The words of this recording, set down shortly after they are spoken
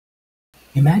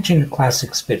Imagine a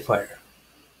classic Spitfire,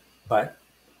 but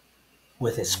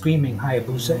with a screaming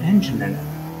Hayabusa engine in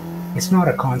it. It's not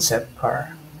a concept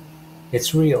car.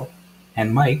 It's real.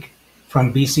 And Mike,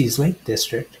 from BC's Lake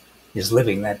District, is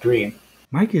living that dream.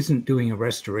 Mike isn't doing a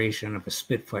restoration of a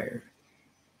Spitfire.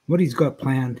 What he's got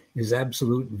planned is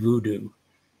absolute voodoo.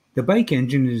 The bike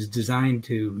engine is designed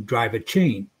to drive a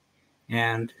chain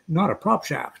and not a prop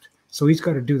shaft. So he's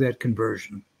got to do that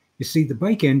conversion. You see, the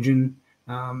bike engine,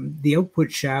 the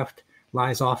output shaft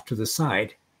lies off to the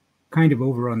side, kind of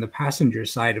over on the passenger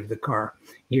side of the car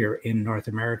here in North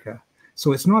America.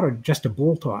 So it's not just a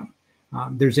bolt-on.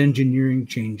 There's engineering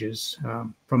changes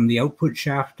from the output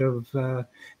shaft of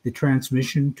the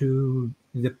transmission to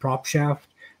the prop shaft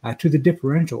to the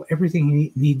differential.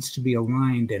 Everything needs to be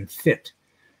aligned and fit.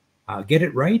 Get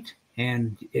it right,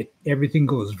 and everything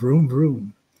goes vroom,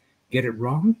 vroom. Get it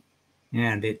wrong,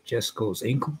 and it just goes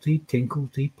inklety,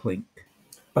 tinklety, plink.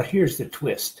 But here's the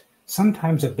twist.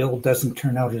 Sometimes a build doesn't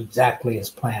turn out exactly as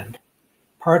planned.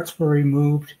 Parts were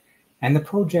removed, and the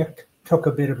project took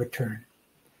a bit of a turn.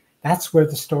 That's where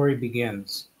the story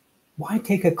begins. Why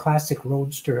take a classic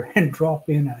Roadster and drop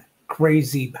in a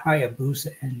crazy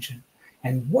Hayabusa engine?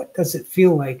 And what does it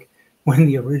feel like when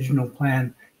the original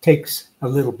plan takes a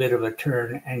little bit of a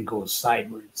turn and goes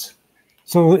sideways?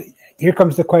 So here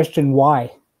comes the question,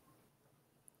 why?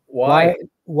 Why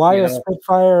a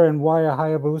Spitfire and why a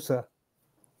Hayabusa?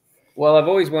 Well, I've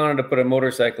always wanted to put a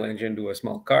motorcycle engine into a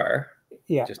small car.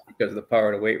 Yeah. Just because of the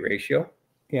power to weight ratio.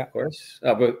 Yeah. Of course.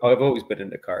 But I've always been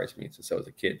into cars, since I was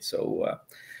a kid. So,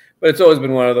 but it's always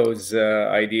been one of those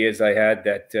ideas I had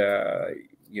that,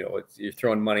 you're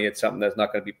throwing money at something that's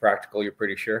not going to be practical, you're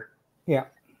pretty sure. Yeah.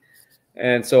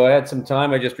 And so I had some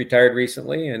time. I just retired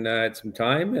recently, and I had some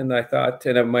time, and I thought,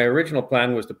 and my original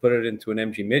plan was to put it into an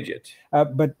MG midget.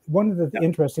 But one of the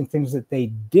interesting things that they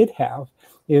did have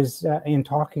is in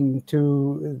talking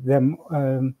to them,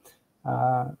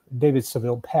 David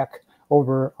Seville Peck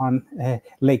over on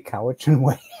Lake Cowichan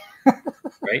Way.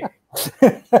 Right.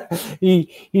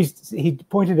 He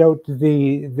pointed out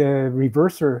the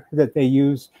reverser that they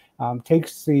use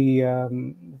takes the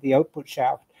output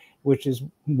shaft, which is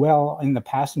well in the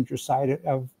passenger side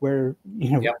of where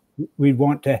we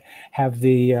want to have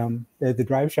the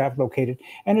drive shaft located,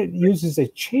 and it uses a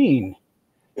chain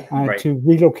to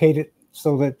relocate it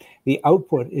so that the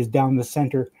output is down the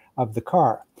center of the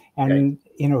car. And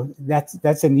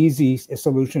that's an easy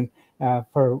solution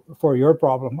for your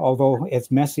problem, although it's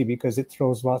messy because it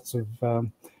throws lots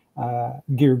of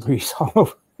gear grease all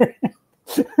over.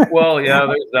 Well, yeah,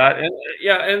 there's that,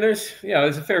 and there's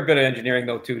a fair bit of engineering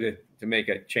though too to make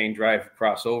a chain drive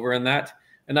crossover in that.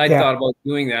 And I thought about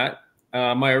doing that.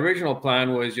 My original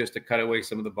plan was just to cut away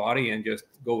some of the body and just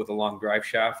go with a long drive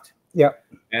shaft. Yeah.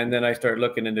 And then I started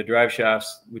looking into drive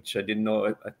shafts, which I didn't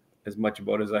know as much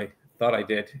about as I thought I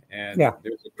did. And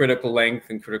there's a critical length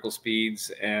and critical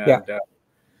speeds, and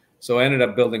so I ended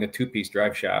up building a two-piece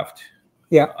drive shaft.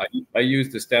 Yeah. I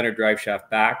used the standard drive shaft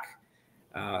back.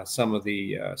 Some of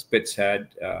the Spits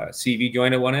had CV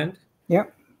joint at one end. Yeah.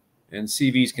 And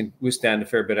CVs can withstand a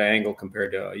fair bit of angle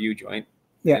compared to a U joint.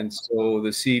 Yeah. And so the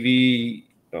CV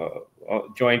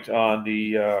joint on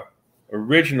the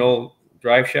original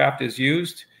drive shaft is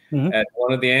used at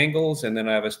one of the angles, and then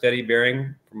I have a steady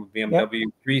bearing from a BMW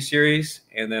 3 Series,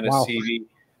 and then a CV,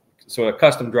 so a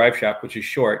custom drive shaft, which is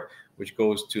short, which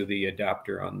goes to the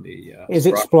adapter on the. Is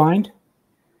it splined?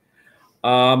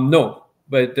 No.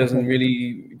 But it doesn't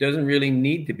really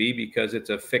need to be because it's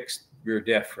a fixed rear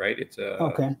diff, right? It's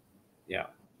a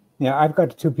Yeah, I've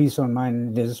got a two-piece on mine,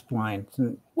 and it is splined.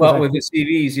 Well, with the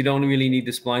CVs, you don't really need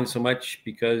the spline so much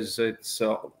because it's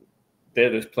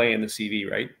there's play in the CV,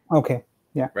 right? Okay.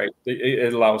 Yeah. Right.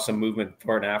 It allows some movement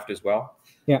fore and aft as well.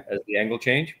 Yeah. As the angle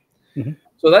change.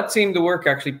 So that seemed to work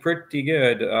actually pretty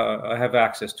good. I have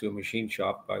access to a machine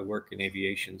shop. I work in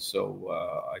aviation,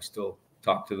 so I still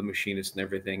talk to the machinists and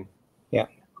everything. Yeah.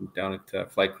 Down at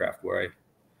Flightcraft where I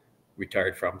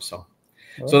retired from. So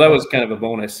that was kind of a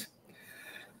bonus.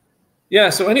 Yeah.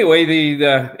 So anyway,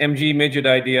 the MG midget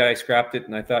idea, I scrapped it,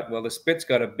 and I thought, well, the Spit's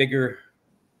got a bigger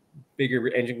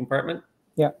engine compartment.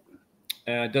 Yeah.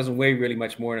 It doesn't weigh really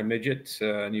much more than a midget,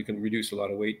 and you can reduce a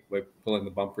lot of weight by pulling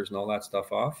the bumpers and all that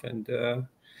stuff off. And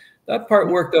that part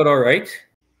worked out all right.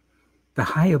 The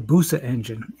Hayabusa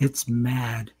engine, it's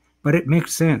mad, but it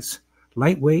makes sense.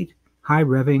 Lightweight, high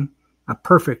revving, a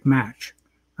perfect match.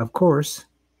 Of course,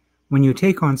 when you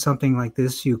take on something like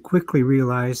this, you quickly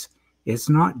realize it's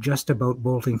not just about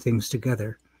bolting things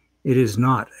together. It is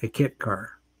not a kit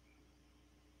car.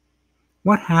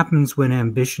 What happens when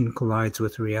ambition collides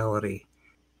with reality?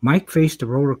 Mike faced a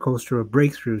roller coaster of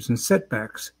breakthroughs and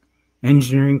setbacks.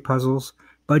 engineering puzzles,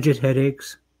 budget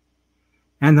headaches,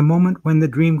 and the moment when the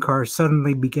dream car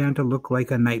suddenly began to look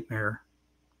like a nightmare.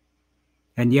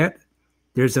 And yet,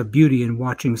 there's a beauty in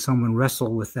watching someone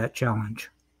wrestle with that challenge.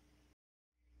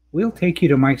 We'll take you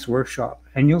to Mike's workshop,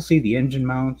 and you'll see the engine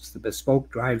mounts, the bespoke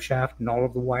drive shaft, and all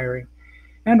of the wiring,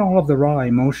 and all of the raw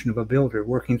emotion of a builder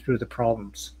working through the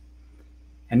problems.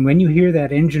 And when you hear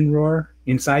that engine roar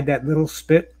inside that little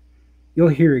spit, you'll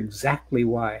hear exactly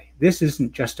why. This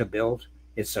isn't just a build,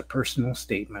 it's a personal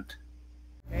statement.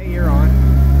 Hey, you're on.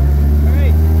 All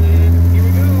right, and here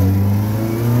we go.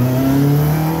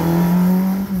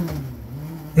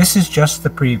 This is just the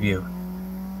preview.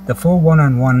 The full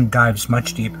one-on-one dives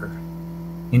much deeper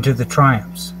into the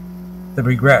triumphs, the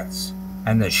regrets,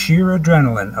 and the sheer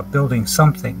adrenaline of building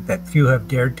something that few have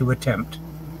dared to attempt.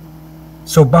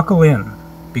 So buckle in,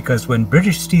 because when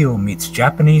British steel meets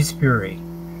Japanese fury,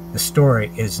 the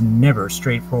story is never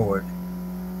straightforward,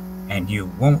 and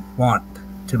you won't want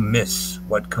to miss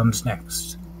what comes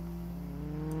next.